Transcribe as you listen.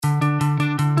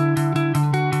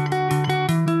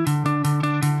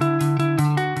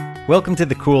Welcome to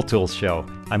the Cool Tools Show.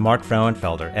 I'm Mark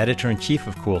Frauenfelder, Editor-in-Chief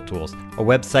of Cool Tools, a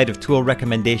website of tool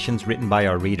recommendations written by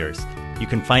our readers. You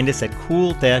can find us at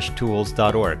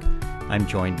cool-tools.org. I'm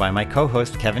joined by my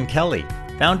co-host, Kevin Kelly,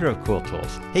 founder of Cool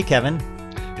Tools. Hey, Kevin.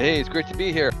 Hey, it's great to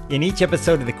be here. In each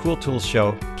episode of the Cool Tools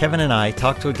Show, Kevin and I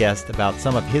talk to a guest about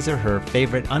some of his or her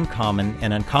favorite uncommon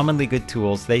and uncommonly good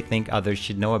tools they think others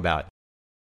should know about.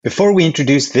 Before we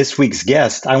introduce this week's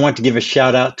guest, I want to give a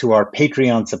shout out to our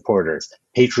Patreon supporters.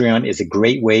 Patreon is a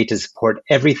great way to support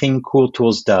everything Cool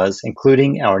Tools does,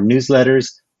 including our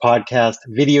newsletters, podcast,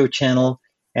 video channel,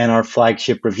 and our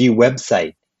flagship review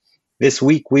website. This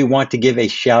week, we want to give a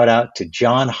shout out to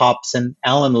John Hobson,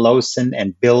 Alan Lowson,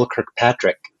 and Bill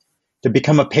Kirkpatrick. To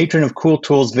become a patron of Cool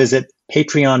Tools, visit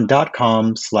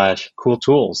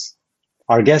patreon.com/cooltools.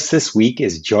 Our guest this week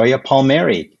is Gioia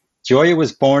Palmieri. Gioia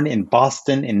was born in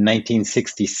Boston in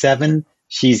 1967.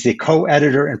 She's the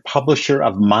co-editor and publisher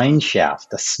of Mineshaft,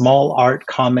 a small art,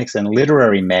 comics, and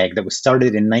literary mag that was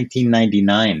started in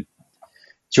 1999.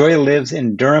 Gioia lives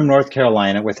in Durham, North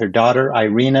Carolina with her daughter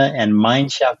Irina and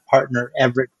Mineshaft partner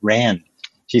Everett Rand.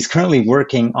 She's currently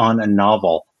working on a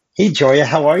novel. Hey Gioia,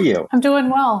 how are you? I'm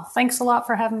doing well. Thanks a lot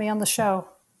for having me on the show.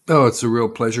 Oh, it's a real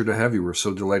pleasure to have you. We're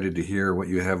so delighted to hear what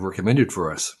you have recommended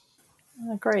for us.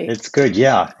 Great. It's good,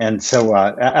 yeah. And so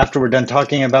after we're done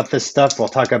talking about this stuff, we'll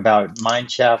talk about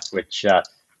Mineshaft, which I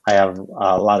have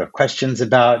a lot of questions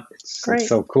about. It's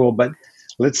so cool. But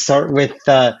let's start with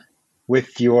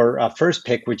your first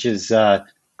pick, which is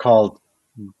called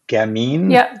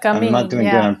Gamine. Yeah, Gamine. I'm not doing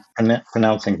good on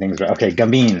pronouncing things right. Okay,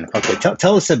 Gamine. Okay,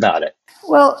 tell us about it.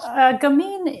 Well,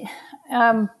 Gamine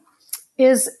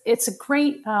it's a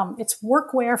great, it's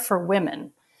workwear for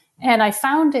women. And I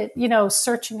found it,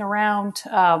 searching around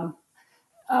a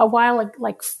while,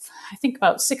 like I think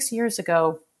about 6 years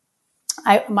ago.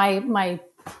 My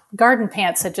garden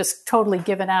pants had just totally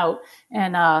given out,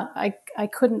 and I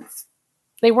couldn't.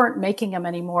 They weren't making them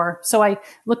anymore. So I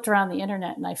looked around the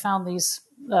internet and I found these.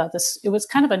 It was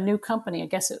kind of a new company. I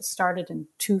guess it started in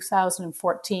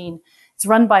 2014. It's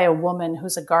run by a woman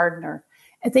who's a gardener.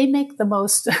 And they make the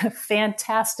most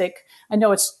fantastic. I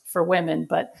know it's for women,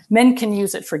 but men can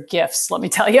use it for gifts, let me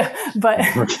tell you. But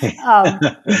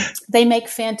they make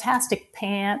fantastic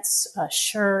pants,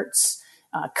 shirts,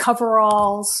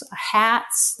 coveralls,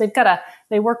 hats. They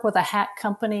work with a hat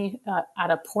company out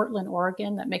of Portland,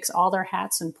 Oregon, that makes all their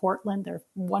hats in Portland. They're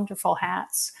wonderful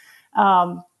hats.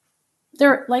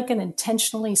 They're like an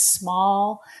intentionally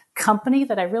small company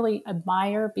that I really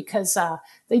admire because they're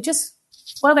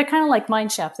kind of like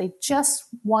Mineshaft. They just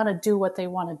want to do what they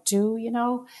want to do,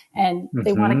 and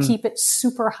they want to keep it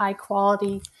super high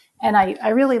quality. And I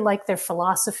really like their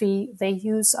philosophy. They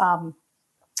use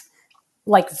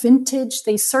like vintage.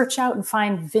 They search out and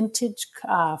find vintage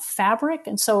fabric.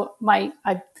 And so my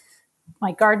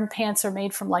garden pants are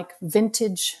made from like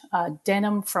vintage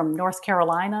denim from North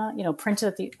Carolina, printed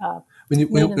at the when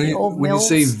you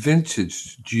say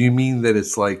vintage, do you mean that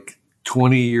it's like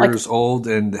 20 years old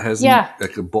and has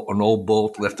like an old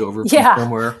bolt left over from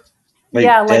somewhere? Like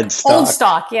old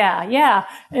stock. Yeah.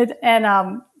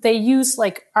 And they use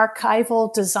like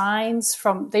archival designs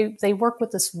from, they work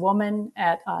with this woman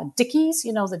at Dickies,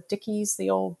 the Dickies, the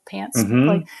old pants.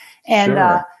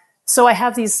 And so I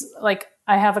have these, like,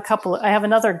 I have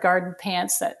another garden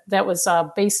pants that was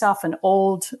based off an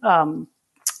old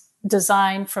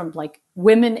design from like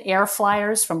women air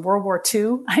flyers from World War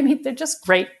II. I mean, they're just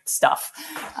great stuff.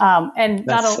 And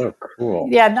that's so cool.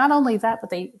 Yeah, not only that, but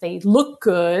they look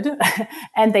good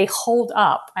and they hold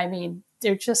up. I mean,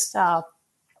 they're just,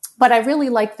 but I really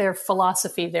like their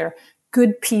philosophy. They're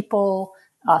good people,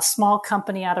 a small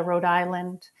company out of Rhode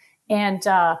Island. And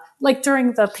like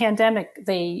during the pandemic,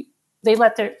 they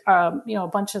let their, a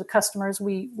bunch of the customers,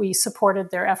 we supported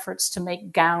their efforts to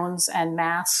make gowns and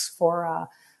masks for a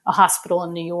hospital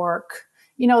in New York.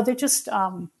 They're just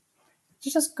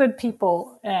good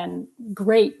people and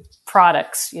great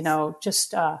products,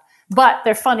 but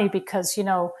they're funny because,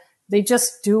 they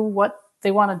just do what they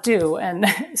want to do. And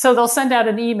so they'll send out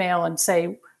an email and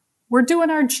say, we're doing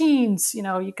our jeans, you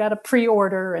got to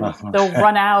pre-order, and they'll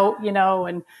run out,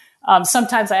 and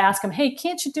sometimes I ask them, hey,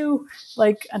 can't you do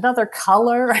like another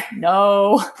color?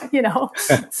 No,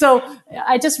 so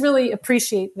I just really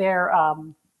appreciate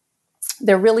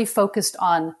they're really focused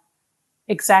on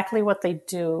exactly what they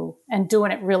do and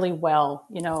doing it really well,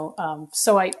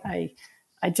 so I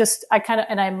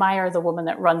admire the woman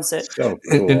that runs it. So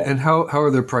cool. And how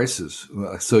are their prices?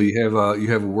 So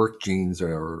you have work jeans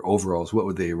or overalls. What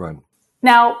would they run?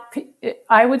 Now,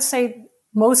 I would say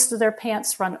most of their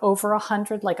pants run over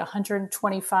 100, like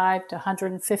 125 to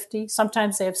 150.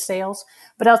 Sometimes they have sales,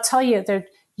 but I'll tell you,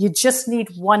 you just need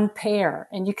one pair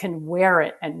and you can wear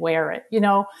it and wear it,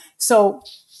 So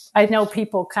I know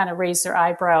people kind of raise their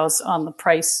eyebrows on the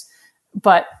price,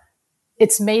 but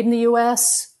it's made in the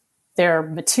US. Their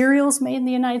materials made in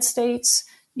the United States.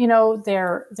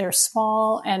 They're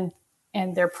small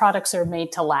and their products are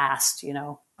made to last,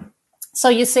 So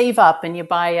you save up and you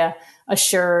buy a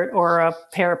shirt or a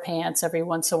pair of pants every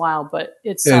once in a while, but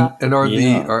it's and are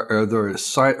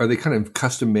they kind of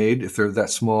custom made? If they're that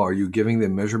small, are you giving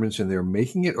them measurements and they're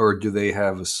making it, or do they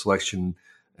have a selection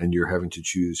and you're having to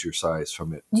choose your size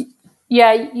from it?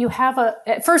 Yeah, you have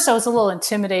at first I was a little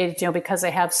intimidated, because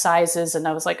they have sizes and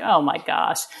I was like, oh my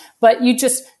gosh, but you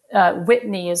just,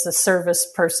 Whitney is the service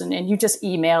person and you just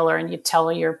email her and you tell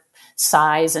her your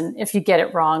size. And if you get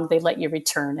it wrong, they let you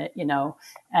return it,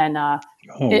 and,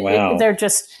 wow. They're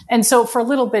just, and so for a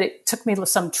little bit, it took me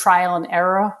some trial and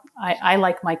error. I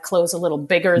like my clothes a little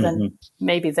bigger than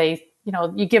maybe they,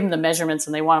 you give them the measurements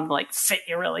and they want them to like fit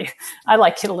you really. I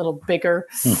like it a little bigger,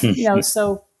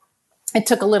 so it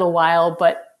took a little while,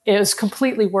 but it was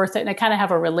completely worth it. And I kind of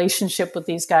have a relationship with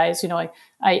these guys.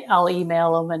 I'll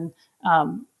email them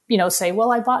and, say,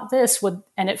 well, I bought this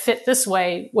and it fit this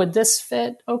way. Would this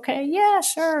fit? Okay. Yeah,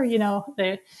 sure.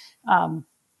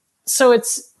 So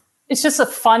it's just a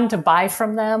fun to buy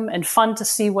from them and fun to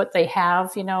see what they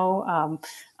have. I'm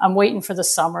waiting for the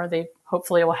summer. They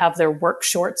hopefully will have their work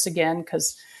shorts again,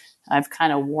 because I've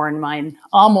kind of worn mine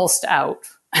almost out.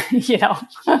 It's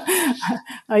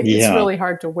really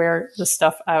hard to wear the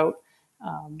stuff out.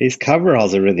 These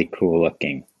coveralls are really cool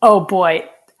looking. Oh boy.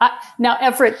 Now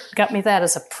Everett got me that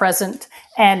as a present,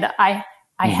 and I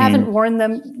haven't worn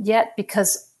them yet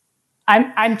because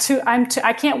I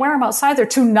can't wear them outside. They're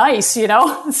too nice,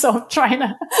 so I'm trying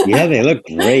to. Yeah, they look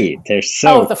great. They're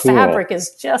so the cool. Fabric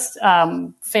is just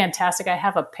fantastic. I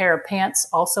have a pair of pants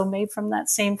also made from that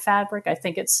same fabric. I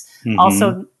think it's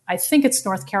it's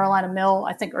North Carolina mill,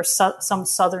 or some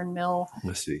Southern mill.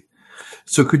 Let's see.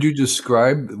 So could you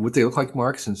describe what they look like,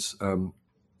 Mark, since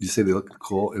you say they look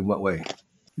cool? In what way?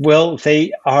 Well,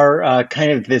 they are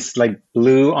kind of this like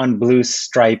blue on blue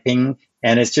striping,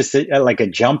 and it's just like a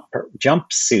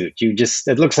jumpsuit.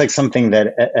 It looks like something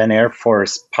that an Air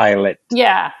Force pilot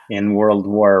in World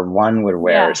War I would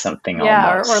wear or something.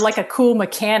 Yeah, or like a cool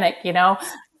mechanic, Yeah.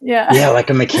 Yeah, like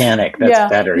a mechanic. That's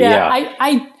better. Yeah.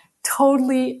 I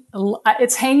totally,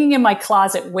 it's hanging in my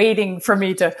closet waiting for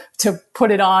me to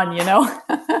put it on,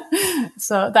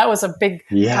 So that was a big,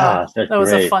 that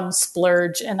was a fun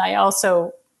splurge. And I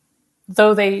also,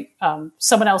 though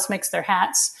someone else makes their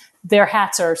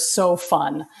hats are so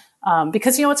fun.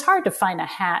 Because, it's hard to find a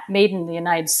hat made in the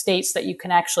United States that you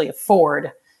can actually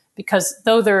afford, because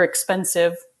though they're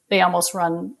expensive, they almost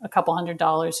run a couple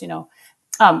 $100,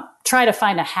 try to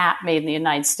find a hat made in the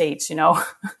United States,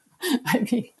 I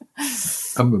mean,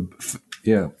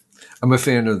 I'm a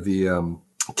fan of the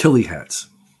Tilly hats.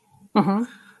 Mm-hmm.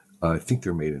 I think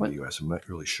they're made in the U.S. I'm not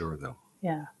really sure though.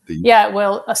 Yeah.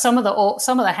 Well, some of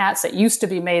the hats that used to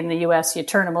be made in the U.S., you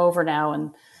turn them over now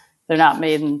and they're not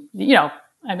made in.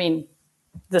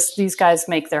 These guys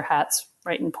make their hats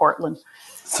right in Portland.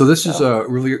 So this is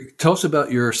really. Tell us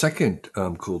about your second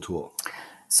cool tool.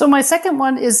 So my second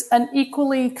one is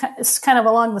it's kind of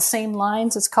along the same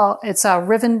lines. It's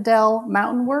Rivendell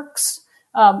Mountain Works.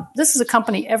 This is a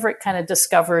company Everett kind of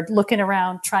discovered looking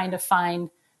around, trying to find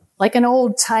like an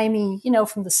old timey,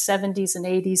 from the 70s and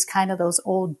 80s, kind of those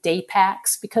old day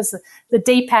packs, because the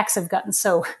day packs have gotten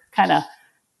so kind of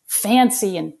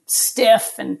fancy and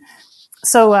stiff. And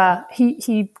so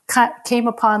he came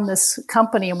upon this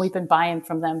company, and we've been buying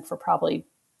from them for probably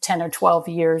 10 or 12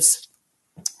 years.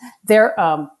 They're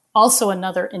also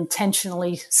another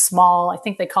intentionally small, I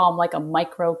think they call them like a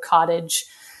micro cottage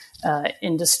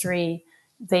industry.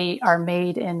 They are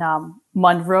made in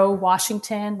Monroe,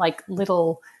 Washington, like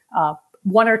little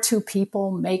one or two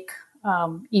people make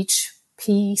each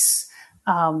piece.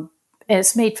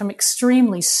 It's made from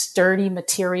extremely sturdy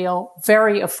material,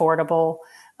 very affordable.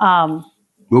 What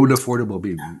would affordable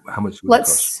be? How much would it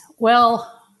cost?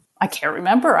 Well, I can't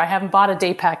remember. I haven't bought a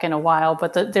day pack in a while,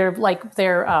 but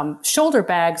their shoulder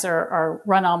bags are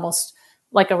run almost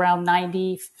like around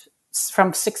 90,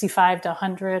 from 65 to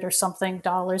 100 or something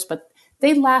dollars, but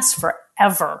they last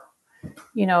forever,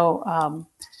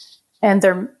 and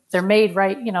they're made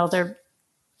right.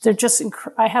 They're just,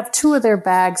 I have two of their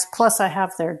bags, plus I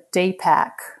have their day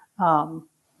pack. And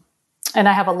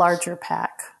I have a larger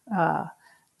pack.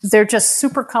 They're just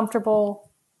super comfortable,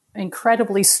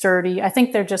 incredibly sturdy. I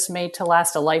think they're just made to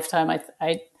last a lifetime.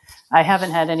 I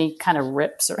haven't had any kind of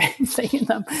rips or anything in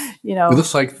them, It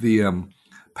looks like the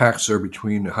packs are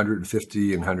between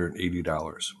 $150 and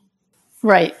 $180.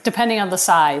 Right. Depending on the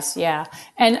size. Yeah.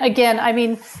 And again, I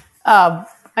mean,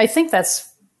 I think that's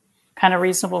kind of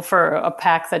reasonable for a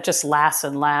pack that just lasts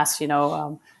and lasts,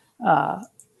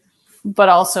 but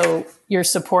also you're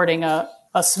supporting a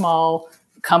small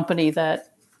company that,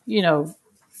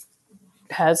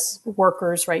 has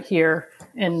workers right here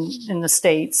in the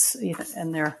States,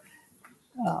 and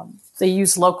they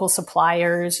use local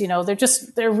suppliers,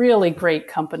 they're really great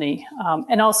company.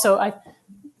 And also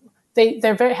they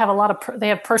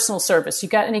have personal service. You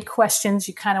got any questions,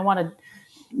 you kind of want to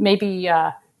maybe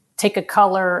take a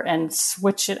color and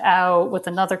switch it out with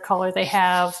another color they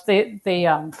have.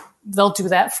 They'll do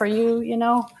that for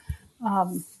you,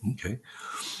 Okay.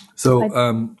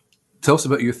 So tell us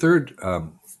about your third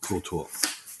cool tool.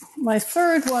 My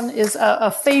third one is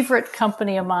a favorite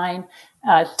company of mine,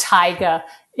 Taiga.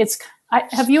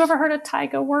 Have you ever heard of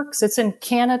Taiga Works? It's in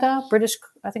Canada,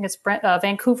 I think it's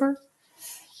Vancouver.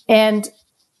 And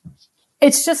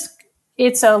it's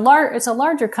a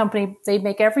larger company. They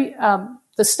make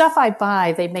the stuff I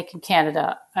buy, they make in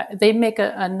Canada. They make they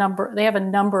have a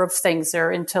number of things.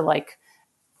 They're into like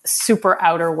super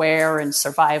outerwear and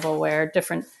survival wear,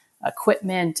 different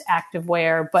equipment, active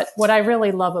wear. But what I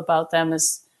really love about them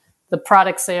is the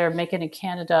products they are making in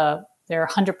Canada. They're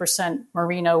 100%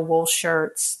 merino wool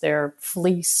shirts. They're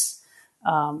fleece.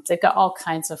 They've got all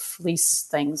kinds of fleece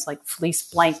things like fleece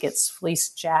blankets, fleece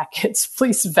jackets,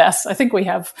 fleece vests. I think we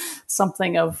have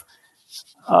something of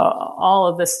all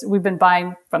of this. We've been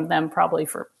buying from them probably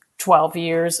for 12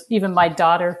 years. Even my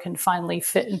daughter can finally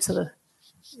fit into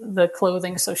the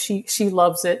clothing. So she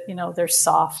loves it. They're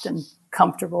soft and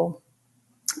comfortable.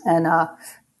 And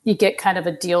you get kind of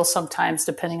a deal sometimes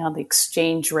depending on the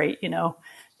exchange rate,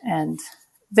 and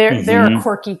they're a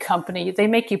quirky company. They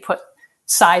make you put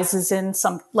sizes in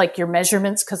some, like your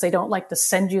measurements, because they don't like to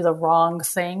send you the wrong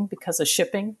thing because of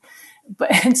shipping.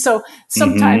 And so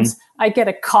sometimes I get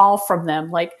a call from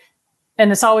them,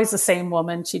 and it's always the same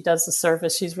woman. She does the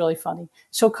service. She's really funny.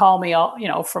 She'll call me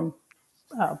from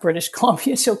British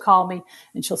Columbia. She'll call me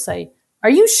and she'll say, "Are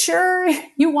you sure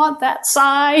you want that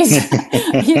size?"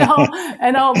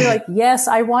 And I'll be like, "Yes,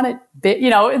 I want it big,"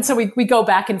 and so we go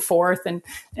back and forth and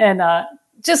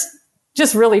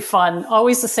just really fun.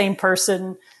 Always the same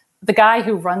person. The guy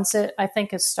who runs it, I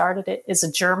think has started it, is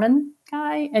a German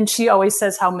guy. And she always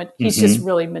says how he's just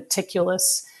really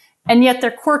meticulous, and yet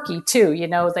they're quirky too.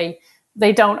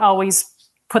 They don't always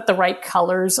put the right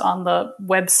colors on the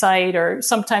website, or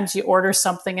sometimes you order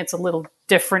something, it's a little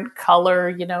different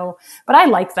color, but I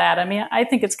like that. I mean, I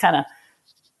think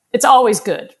it's always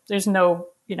good. There's no,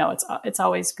 it's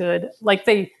always good. Like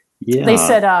they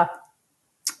said,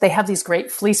 they have these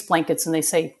great fleece blankets and they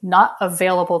say not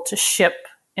available to ship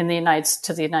to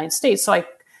the United States. So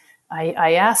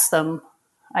I asked them,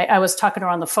 I was talking to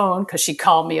her on the phone because she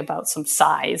called me about some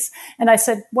size. And I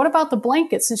said, "What about the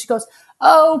blankets?" And she goes,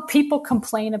 "Oh, people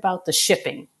complain about the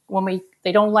shipping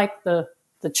they don't like the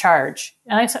charge."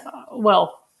 And I said,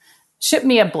 "Well, ship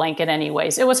me a blanket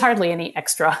anyways." It was hardly any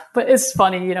extra, but it's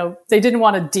funny, they didn't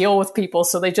want to deal with people,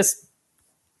 so they just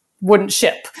wouldn't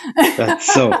ship.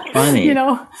 That's so funny.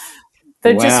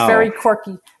 They're just very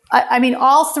quirky. I mean,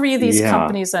 all three of these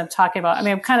companies that I'm talking about, I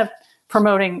mean, I'm kind of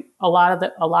promoting a lot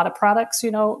of products,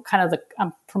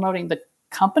 I'm promoting the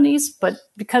companies, but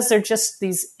because they're just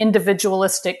these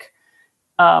individualistic,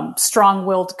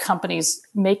 strong-willed companies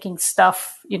making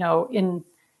stuff, in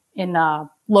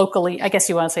locally, I guess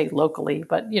you want to say locally,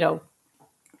 but,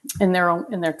 in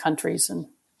their countries. And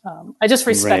I just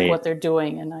respect what they're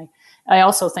doing. And I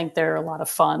also think they're a lot of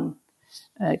fun,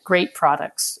 great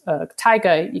products.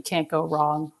 Taiga, you can't go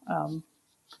wrong.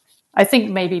 I think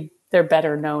maybe they're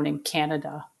better known in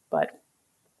Canada, but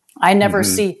I never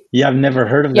see. Yeah, I've never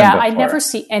heard of them before. I never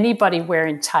see anybody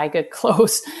wearing Taiga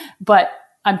clothes. But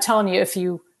I'm telling you, if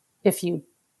you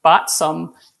bought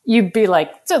some, you'd be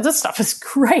like, "This stuff is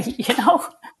great,"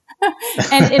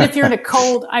 and if you're in a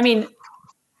cold, I mean,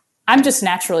 I'm just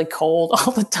naturally cold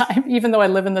all the time, even though I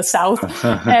live in the South,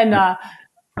 and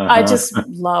I just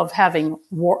love having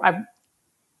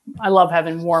I love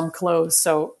having warm clothes.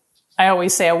 So I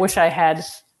always say I wish I had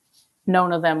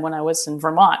known of them when I was in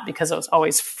Vermont, because it was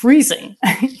always freezing.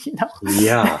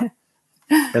 Yeah.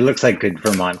 It looks like good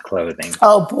Vermont clothing.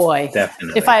 Oh boy.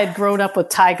 Definitely. If I had grown up with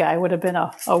Taiga, I would have been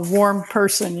a warm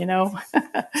person,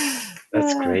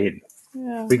 That's great.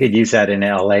 Yeah. We could use that in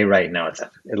LA right now.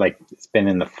 It's been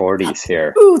in the 40s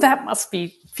here. Ooh, that must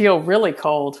feel really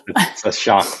cold. It's a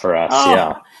shock for us.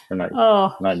 Yeah. We're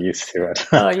not used to it.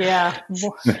 Oh yeah.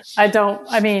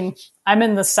 I'm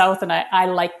in the South and I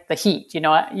like the heat.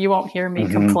 You won't hear me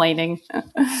complaining.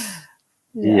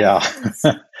 Yeah.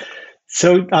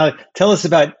 So tell us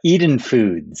about Eden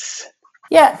Foods.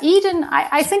 Yeah, Eden,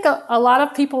 I think a lot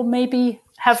of people maybe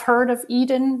have heard of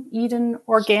Eden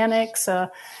Organics,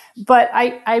 but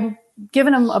I'm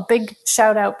giving them a big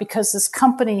shout out because this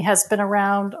company has been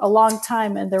around a long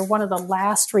time and they're one of the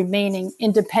last remaining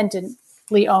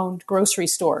independently owned grocery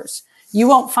stores. You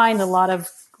won't find a lot of,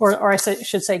 or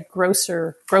should say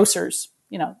grocers,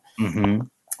 you know. Mm-hmm.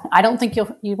 I don't think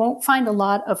you won't find a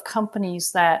lot of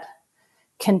companies that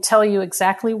can tell you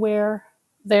exactly where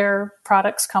their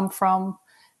products come from.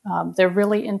 They're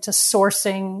really into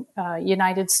sourcing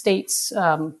United States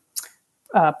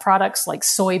products like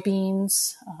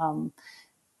soybeans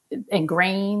and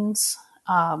grains.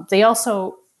 They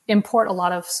also import a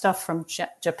lot of stuff from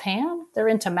Japan. They're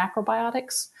into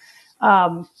macrobiotics.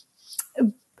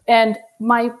 And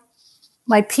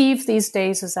my peeve these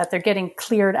days is that they're getting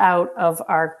cleared out of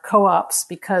our co-ops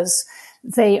because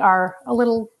they are a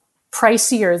little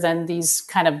pricier than these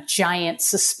kind of giant,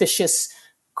 suspicious,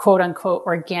 quote unquote,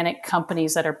 organic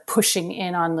companies that are pushing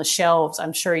in on the shelves.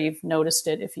 I'm sure you've noticed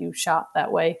it if you shop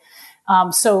that way.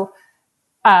 So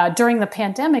during the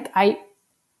pandemic,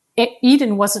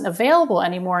 Eden wasn't available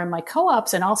anymore in my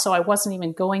co-ops. And also I wasn't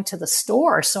even going to the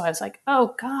store. So I was like,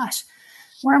 oh gosh,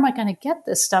 where am I going to get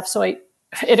this stuff? So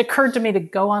it occurred to me to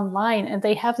go online, and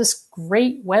they have this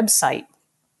great website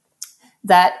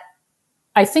that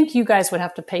I think you guys would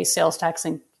have to pay sales tax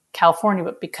in California,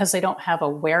 but because they don't have a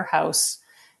warehouse,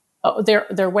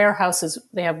 their warehouses,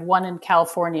 they have one in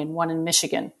California and one in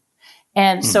Michigan.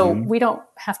 And so we don't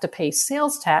have to pay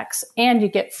sales tax, and you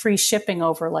get free shipping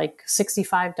over like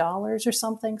 $65 or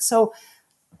something. So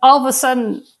all of a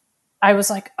sudden I was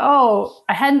like, oh,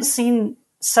 I hadn't seen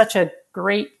such a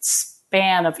great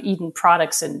span of Eden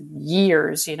products in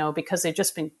years, you know, because they've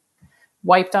just been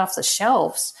wiped off the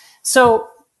shelves. So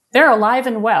they're alive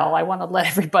and well. I want to let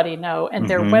everybody know. And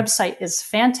their website is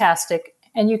fantastic.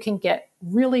 And you can get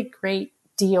really great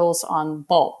deals on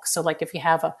bulk. So like if you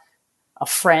have a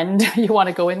friend you want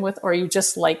to go in with, or you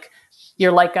just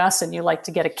you're like us and you like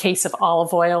to get a case of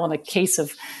olive oil and a case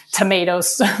of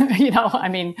tomatoes, you know, I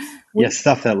mean.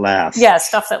 Stuff that lasts. Yeah,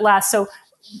 stuff that lasts. So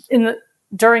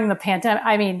during the pandemic,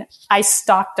 I mean, I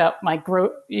stocked up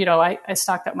I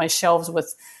stocked up my shelves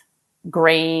with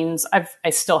grains.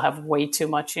 I still have way too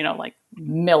much, you know, like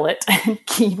millet and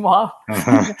quinoa.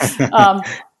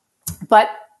 But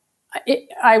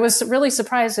I was really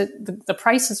surprised that the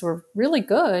prices were really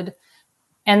good.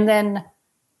 And then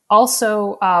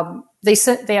also they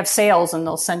have sales, and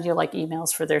they'll send you like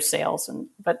emails for their sales.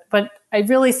 But I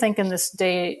really think in this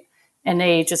day and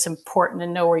age, it's important to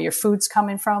know where your food's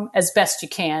coming from as best you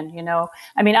can. You know,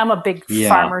 I mean, I'm a big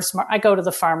I go to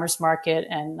the farmers market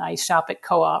and I shop at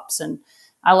co-ops, and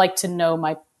I like to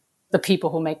know the people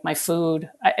who make my food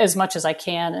as much as I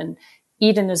can. And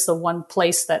Eden is the one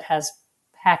place that has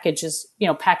packaged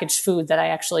food that I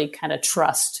actually kind of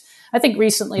trust. I think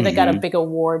recently they got a big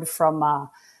award from,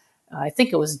 I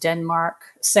think it was Denmark,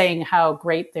 saying how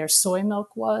great their soy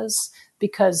milk was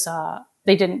because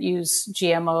they didn't use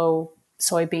GMO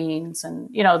soybeans, and,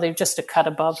 you know, they're just a cut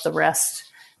above the rest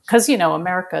because, you know,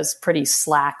 America is pretty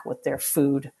slack with their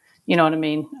food. You know what I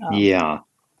mean?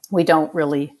 We don't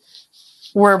really,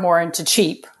 we're more into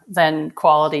cheap than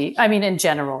quality. I mean, in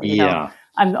general, you know,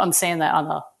 I'm saying that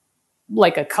on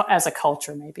as a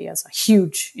culture, maybe as a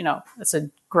huge, you know, it's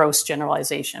a gross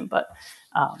generalization, but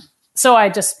so I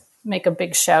just make a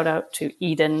big shout out to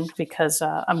Eden because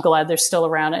I'm glad they're still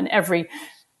around. And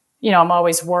I'm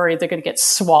always worried they're going to get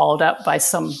swallowed up by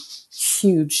some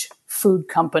huge food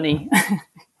company.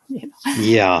 You know?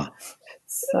 Yeah.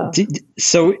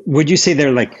 So would you say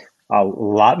they're like a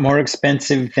lot more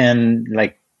expensive than,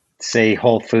 like, say,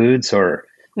 Whole Foods, or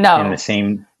in the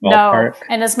same ballpark? No.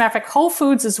 And as a matter of fact, Whole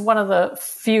Foods is one of the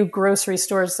few grocery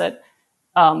stores that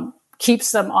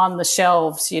keeps them on the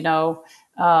shelves, you know.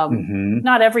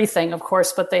 Not everything, of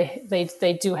course, but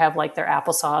they do have like their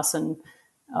applesauce and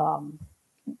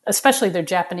especially their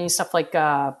Japanese stuff like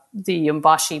the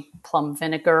umbashi plum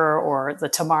vinegar or the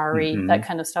tamari, that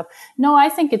kind of stuff. No, I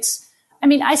think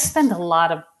I spend a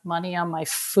lot of money on my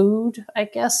food, I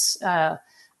guess. I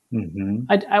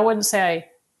wouldn't say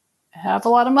I have a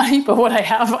lot of money, but what I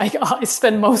have, I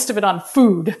spend most of it on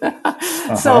food.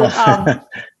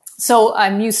 So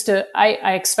I'm used to,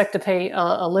 I expect to pay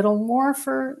a little more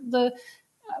for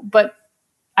but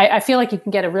I feel like you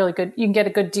can get a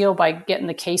good deal by getting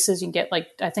the cases. You can get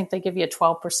I think they give you a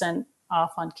 12%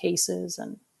 off on cases,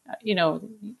 and, you know,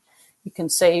 you can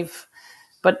save,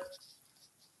 but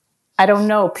I don't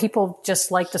know. People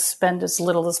just like to spend as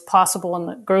little as possible in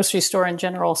the grocery store in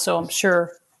general. So I'm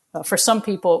sure for some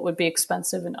people it would be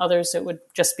expensive, and others it would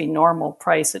just be normal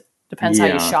price. Depends how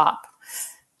you Yeah. shop.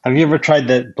 Have you ever tried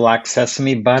the black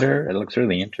sesame butter? It looks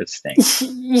really interesting.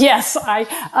 Yes, I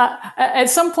at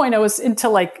some point I was into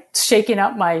like shaking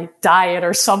up my diet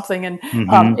or something, and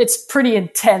it's pretty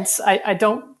intense. I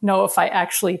don't know if I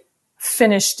actually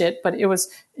finished it, but it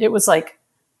was like,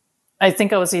 I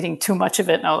think I was eating too much of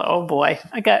it, and I was like, oh boy,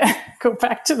 I got to go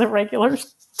back to the regular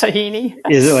tahini.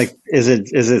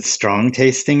 Is it strong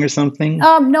tasting or something?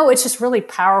 No, it's just really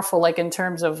powerful, like in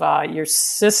terms of your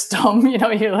system.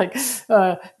 You're like,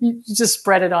 you just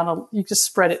spread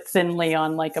it thinly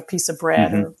on like a piece of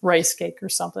bread or rice cake or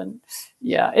something.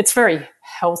 Yeah, it's very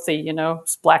healthy.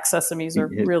 Black sesames are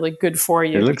really good for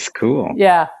you. It looks cool.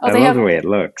 Yeah, I love the way it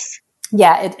looks.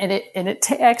 Yeah, it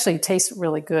actually tastes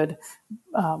really good.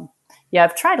 Yeah,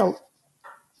 I've tried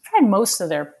most of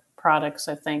their products,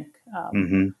 I think.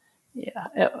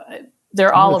 Yeah,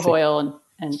 their olive oil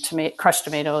and crushed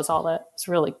tomatoes, all that. It's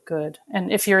really good. And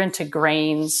if you're into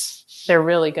grains, they're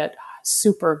really good.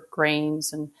 Super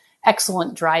grains and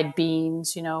excellent dried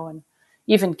beans, and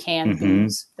even canned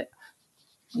beans.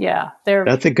 Yeah,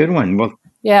 that's a good one. Well,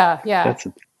 yeah. That's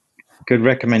a good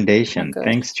recommendation. Good.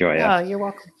 Thanks, Joya. Oh, you're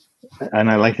welcome. And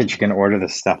I like that you can order the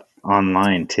stuff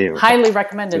online too. Highly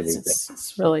recommended.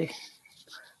 It's really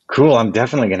cool. I'm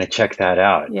definitely going to check that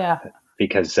out. Yeah.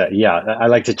 Because I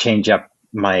like to change up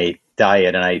my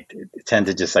diet, and I tend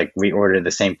to just like reorder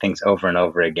the same things over and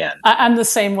over again. I'm the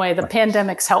same way. The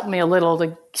pandemic's helped me a little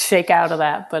to shake out of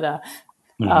that. But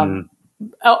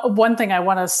one thing I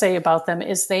want to say about them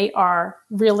is they are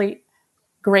really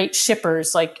great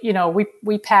shippers. Like,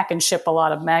 we pack and ship a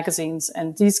lot of magazines,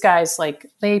 and these guys, like,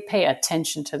 they pay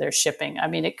attention to their shipping. I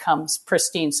mean, it comes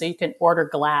pristine, so you can order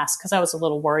glass, because I was a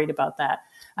little worried about that.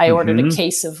 I ordered a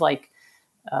case of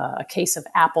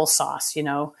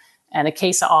applesauce, and a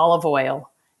case of olive oil,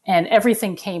 and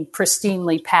everything came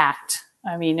pristinely packed.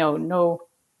 I mean, no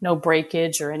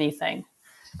breakage or anything.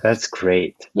 That's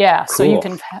great. Yeah. Cool. So you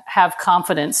can have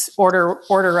confidence, order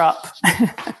up.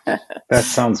 That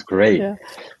sounds great. Yeah.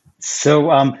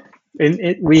 So,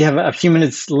 we have a few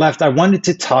minutes left. I wanted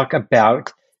to talk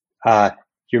about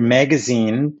your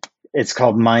magazine. It's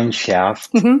called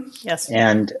Mineshaft. Yes.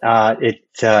 And it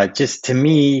just, to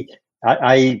me,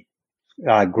 I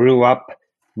grew up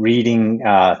reading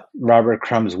Robert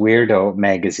Crumb's Weirdo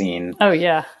magazine. Oh,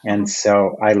 yeah. And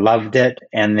so I loved it.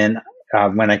 And then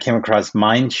when I came across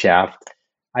Mineshaft,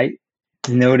 I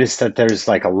noticed that there's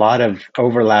like a lot of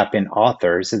overlap in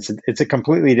authors. It's a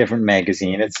completely different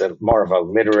magazine. It's more of a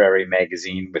literary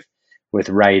magazine with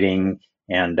writing,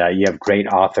 and you have great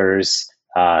authors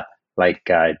like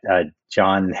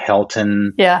John Helton.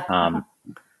 Yeah.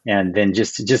 And then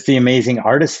just the amazing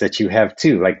artists that you have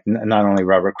too, like not only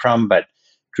Robert Crumb, but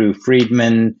Drew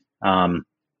Friedman,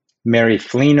 Mary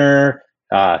Fleener.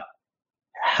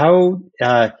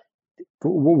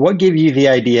 What gave you the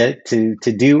idea to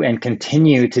do and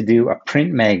continue to do a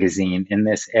print magazine in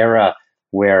this era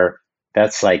where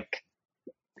that's like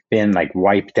been like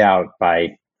wiped out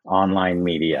by online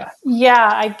media? Yeah,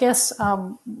 I guess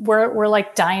we're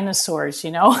like dinosaurs,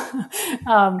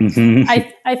 I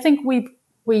think we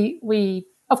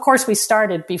of course we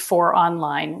started before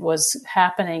online was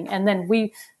happening, and then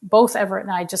we both, Everett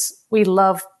and I, we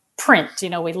love print.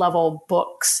 We love old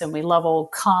books and we love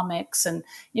old comics, and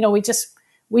we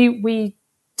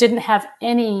didn't have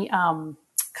any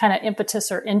kind of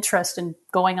impetus or interest in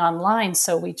going online,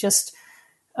 so we just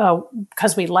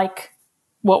because we like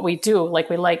what we do,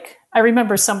 I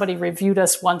remember somebody reviewed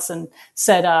us once and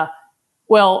said,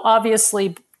 well,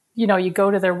 obviously, you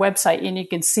go to their website and you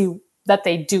can see that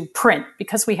they do print,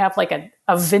 because we have like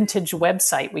a vintage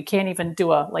website. We can't even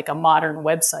do a modern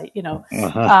website,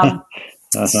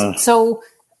 So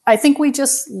I think we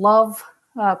just love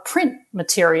print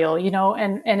material,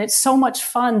 and it's so much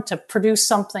fun to produce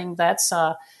something that's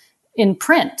in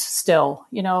print still.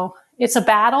 It's a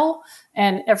battle.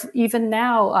 And even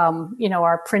now,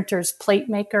 our printer's plate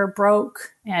maker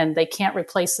broke and they can't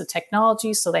replace the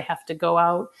technology. So they have to go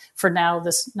out for now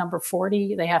this number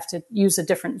 40. They have to use a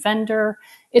different vendor.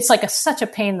 It's like such a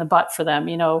pain in the butt for them,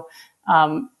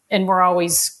 and we're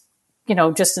always,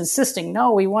 just insisting,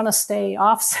 no, we want to stay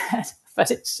offset.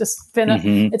 But it's just been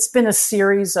it's been a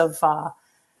series of,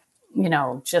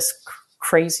 just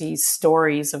crazy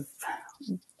stories of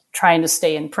trying to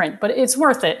stay in print, but it's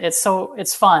worth it.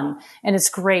 It's fun, and it's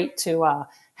great to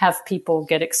have people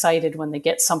get excited when they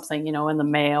get something, in the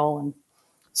mail. And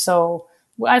so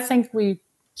I think we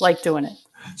like doing it.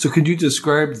 So could you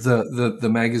describe the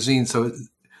magazine? So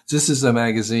this is a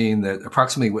magazine that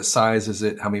approximately what size is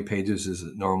it? How many pages is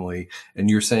it normally? And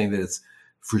you're saying that it's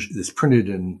printed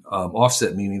in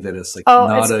offset, meaning that it's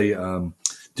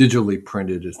digitally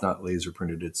printed. It's not laser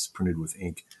printed. It's printed with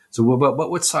ink. So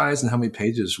what size and how many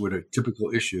pages would a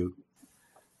typical issue?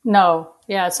 No,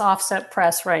 yeah, it's offset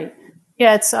press, right?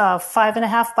 Yeah, it's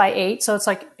 5.5 by 8, so it's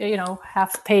like,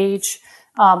 half page.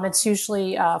 It's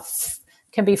usually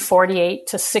can be 48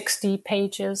 to 60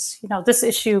 pages. This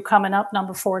issue coming up,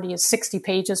 number 40, is 60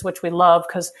 pages, which we love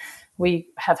because we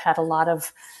have had a lot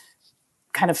of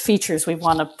kind of features we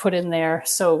want to put in there.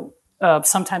 So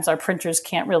sometimes our printers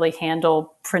can't really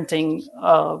handle printing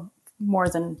more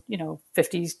than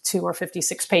 52 or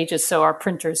 56 pages. So our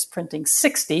printer's printing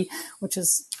 60, which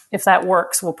is, if that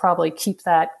works, we'll probably keep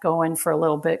that going for a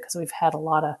little bit because we've had a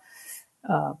lot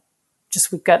of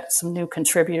we've got some new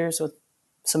contributors with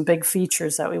some big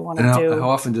features that we want to do. How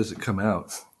often does it come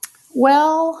out?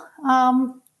 Well,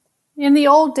 in the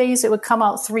old days, it would come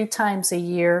out 3 times a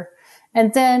year.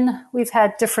 And then we've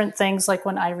had different things, like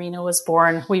when Irina was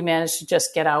born, we managed to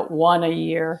just get out 1 a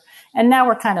year. And now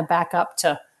we're kind of back up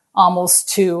to almost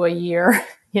 2 a year,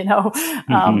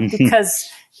 because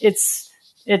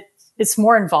it's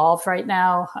more involved right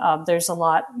now. There's a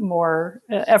lot more,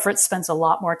 Everett spends a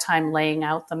lot more time laying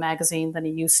out the magazine than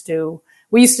he used to.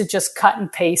 We used to just cut and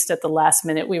paste at the last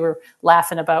minute. We were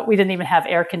laughing about, we didn't even have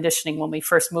air conditioning when we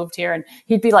first moved here. And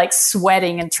he'd be like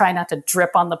sweating and trying not to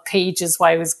drip on the pages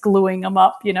while he was gluing them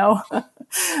up,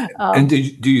 And do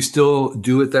you still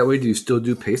do it that way? Do you still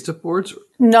do paste-up boards?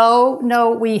 No,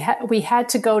 we had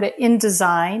to go to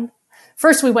InDesign.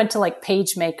 First we went to like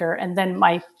PageMaker, and then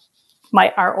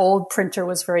our old printer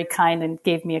was very kind and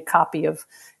gave me a copy of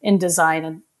InDesign.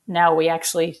 And now we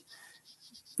actually,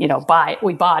 we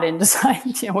bought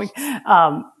InDesign.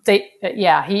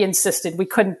 He insisted we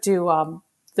couldn't do,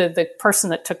 the person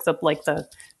that took the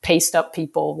paste up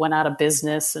people went out of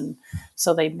business. And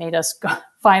so they made us go.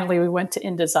 Finally, we went to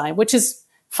InDesign, which is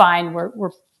fine.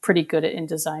 We're pretty good at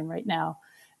InDesign right now.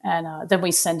 And then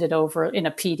we send it over in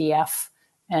a PDF,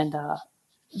 and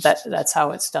that's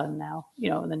how it's done now,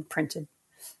 and then printed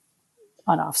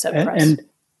on offset press. And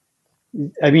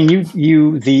I mean,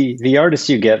 the artists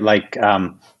you get, like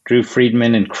Drew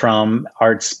Friedman and Crumb,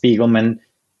 Art Spiegelman,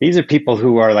 these are people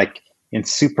who are like in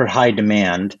super high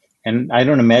demand. And I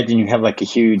don't imagine you have like a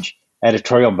huge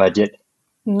editorial budget.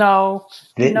 No.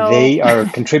 They are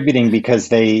contributing because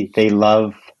they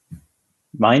love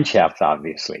Mineshaft,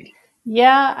 obviously.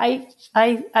 Yeah,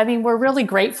 I mean, we're really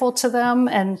grateful to them,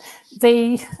 and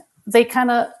they kind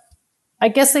of, I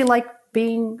guess they like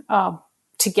being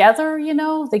together.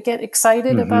 They get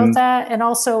excited about that, and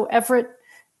also Everett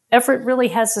really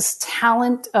has this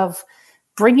talent of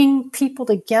bringing people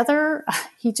together.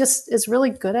 He just is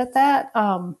really good at that.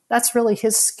 That's really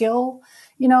his skill.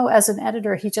 As an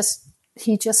editor, he just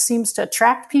seems to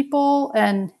attract people,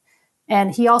 and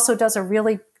he also does a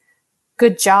really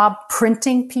good job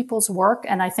printing people's work.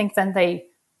 And I think then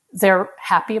they're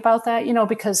happy about that,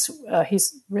 because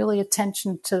he's really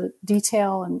attention to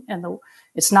detail, and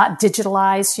it's not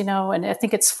digitalized, and I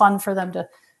think it's fun for them to,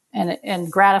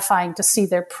 and gratifying to see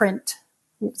their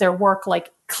work like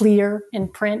clear in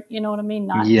print. You know what I mean?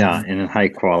 In high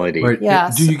quality. Right. Yeah.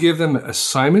 Do you give them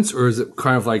assignments, or is it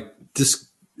kind of like this?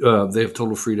 They have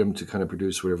total freedom to kind of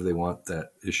produce whatever they want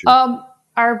that issue?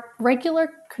 Our regular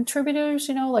contributors,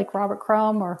 like Robert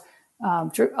Crumb or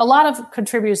Drew, a lot of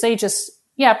contributors,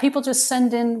 people just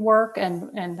send in work,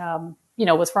 and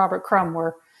with Robert Crumb,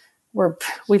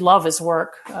 we love his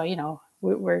work.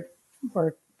 We're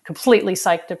completely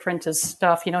psyched to print his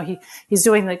stuff. He's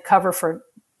doing the cover for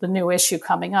the new issue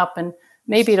coming up, and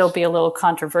maybe it'll be a little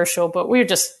controversial, but we're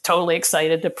just totally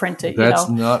excited to print it. That's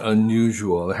not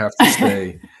unusual, I have to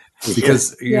say,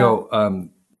 because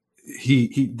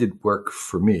he did work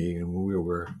for me, and we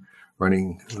were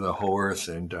running the Whole Earth,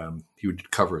 and he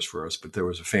did covers for us. But there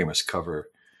was a famous cover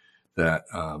that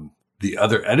the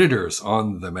other editors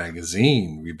on the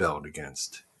magazine rebelled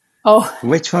against. Oh,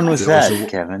 which one was that,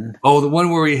 Kevin? Oh, the one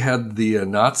where we had the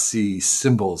Nazi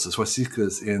symbols, the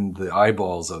swastikas, in the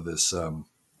eyeballs of this. Oh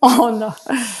no!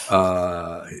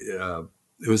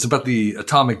 It was about the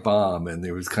atomic bomb, and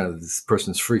there was kind of this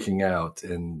person's freaking out,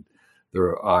 and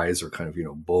their eyes are kind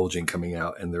of bulging, coming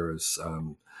out, and there was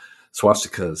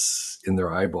swastikas in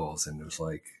their eyeballs, and it was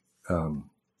like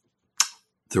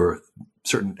there were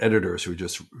certain editors who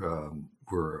just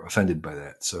were offended by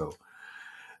that. So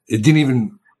it didn't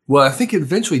even. Well, I think it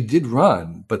eventually did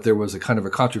run, but there was a kind of a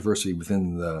controversy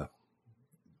within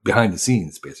behind the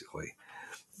scenes, basically,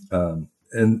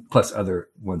 and plus other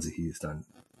ones that he's done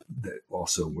that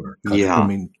also were. I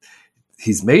mean,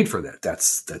 he's made for that.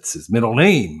 That's his middle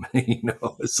name,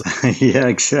 So. Yeah,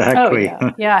 exactly.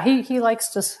 Oh, yeah. He likes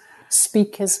to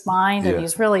speak his mind, and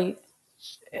he's really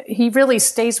he really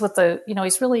stays with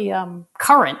he's really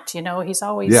current. He's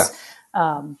always.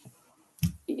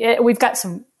 We've got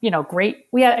some,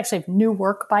 we actually have new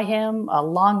work by him,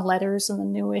 long letters in the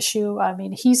new issue. I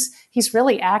mean, he's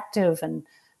really active, and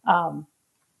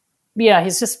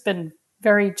he's just been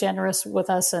very generous with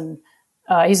us, and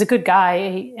he's a good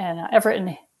guy.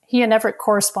 He and Everett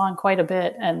correspond quite a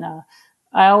bit, and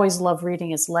I always love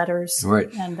reading his letters.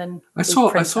 Right. And then I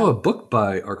saw a book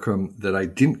by Arkham that I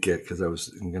didn't get because I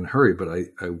was in a hurry, but I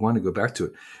want to go back to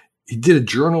it. He did a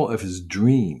journal of his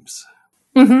dreams.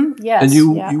 Mm-hmm. Yes. And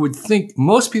you would think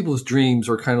most people's dreams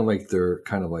are they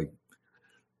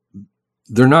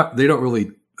don't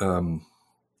really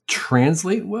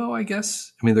translate well, I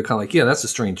guess. I mean, they're kind of like, yeah, that's a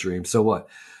strange dream. So what?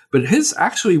 But his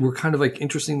actually were kind of like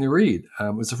interesting to read.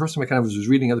 It was the first time I kind of was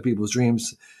reading other people's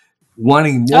dreams,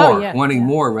 wanting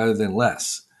more rather than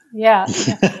less. Yeah.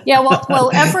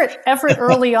 Well, Everett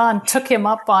early on took him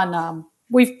up on,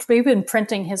 we've been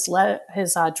printing his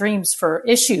dreams for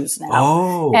issues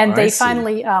now. And they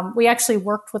finally, we actually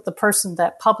worked with the person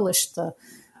that published the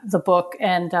book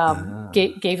and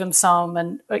gave him some,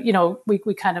 and we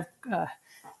kind of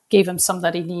gave him some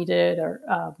that he needed, or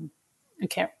I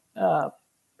can't.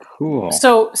 Cool.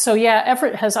 So yeah,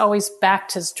 Everett has always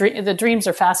backed his dream. The dreams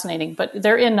are fascinating, but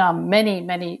they're in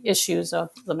many issues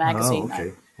of the magazine. Oh,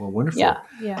 okay. Well, wonderful.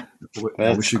 Yeah.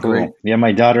 I wish you great. Yeah,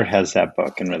 my daughter has that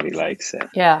book and really likes it.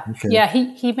 Yeah. Okay. Yeah.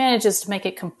 He manages to make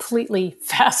it completely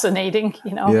fascinating,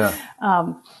 Yeah.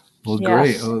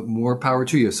 Great. More power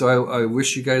to you. So I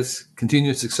wish you guys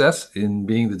continued success in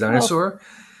being the dinosaur.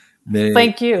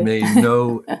 Thank you. May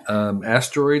no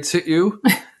asteroids hit you.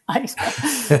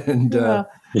 And or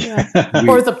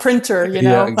the printer,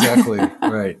 Yeah, exactly.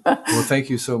 Right. Well, thank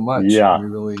you so much. Yeah. We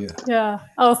really. Yeah.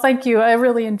 Oh, thank you. I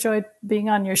really enjoyed being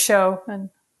on your show, and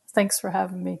thanks for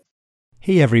having me.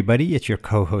 Hey, everybody. It's your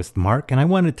co-host, Mark, and I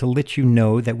wanted to let you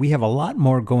know that we have a lot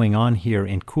more going on here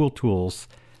in Cool Tools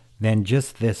than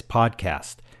just this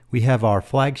podcast. We have our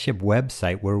flagship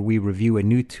website where we review a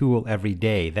new tool every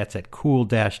day. That's at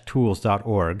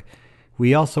cool-tools.org.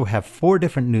 We also have 4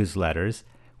 different newsletters.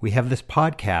 We have this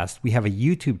podcast. We have a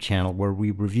YouTube channel where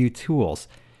we review tools.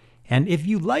 And if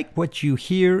you like what you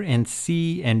hear and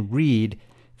see and read,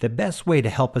 the best way to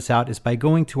help us out is by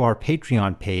going to our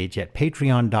Patreon page at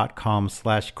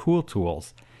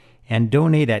patreon.com/cooltools and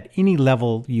donate at any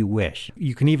level you wish.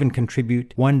 You can even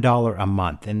contribute $1 a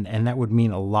month, and that would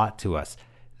mean a lot to us.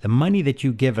 The money that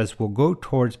you give us will go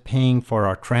towards paying for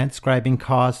our transcribing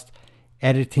costs,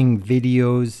 editing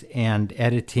videos, and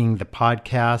editing the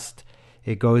podcast.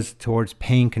 It goes towards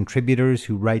paying contributors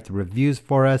who write the reviews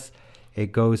for us.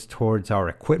 It goes towards our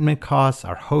equipment costs,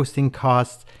 our hosting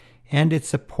costs, and it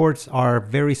supports our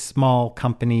very small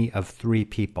company of 3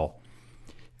 people.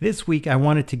 This week, I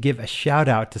wanted to give a shout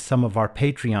out to some of our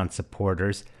Patreon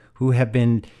supporters who have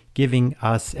been giving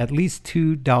us at least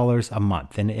 $2 a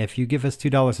month. And if you give us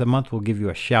 $2 a month, we'll give you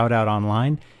a shout out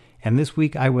online. And this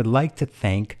week, I would like to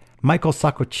thank Michael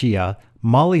Sakochia,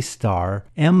 Molly Starr,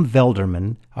 M.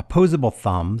 Velderman, Opposable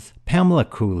Thumbs, Pamela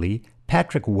Cooley,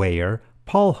 Patrick Weyer,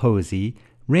 Paul Hosey,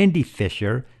 Randy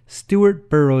Fisher, Stuart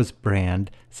Burroughs Brand,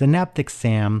 Synaptic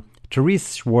Sam,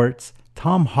 Therese Schwartz,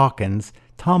 Tom Hawkins,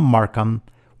 Tom Markham,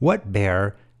 What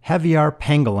Bear, Javier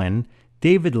Pangolin,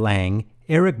 David Lang,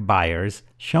 Eric Byers,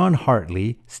 Sean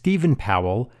Hartley, Stephen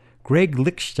Powell, Greg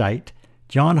Lichtscheit,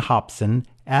 John Hobson,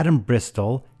 Adam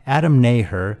Bristol, Adam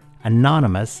Naher,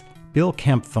 Anonymous, Bill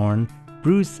Kempthorne,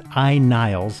 Bruce I.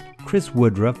 Niles, Chris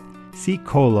Woodruff, C.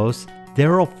 Kolos,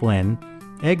 Daryl Flynn,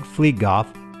 Egg Fleegoff,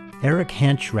 Eric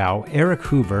Hanschrau, Eric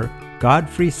Hoover,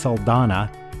 Godfrey Saldana,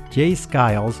 Jay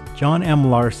Skiles, John M.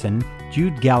 Larson,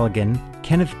 Jude Galligan,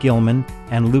 Kenneth Gilman,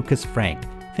 and Lucas Frank.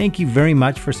 Thank you very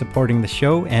much for supporting the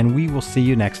show, and we will see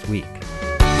you next week.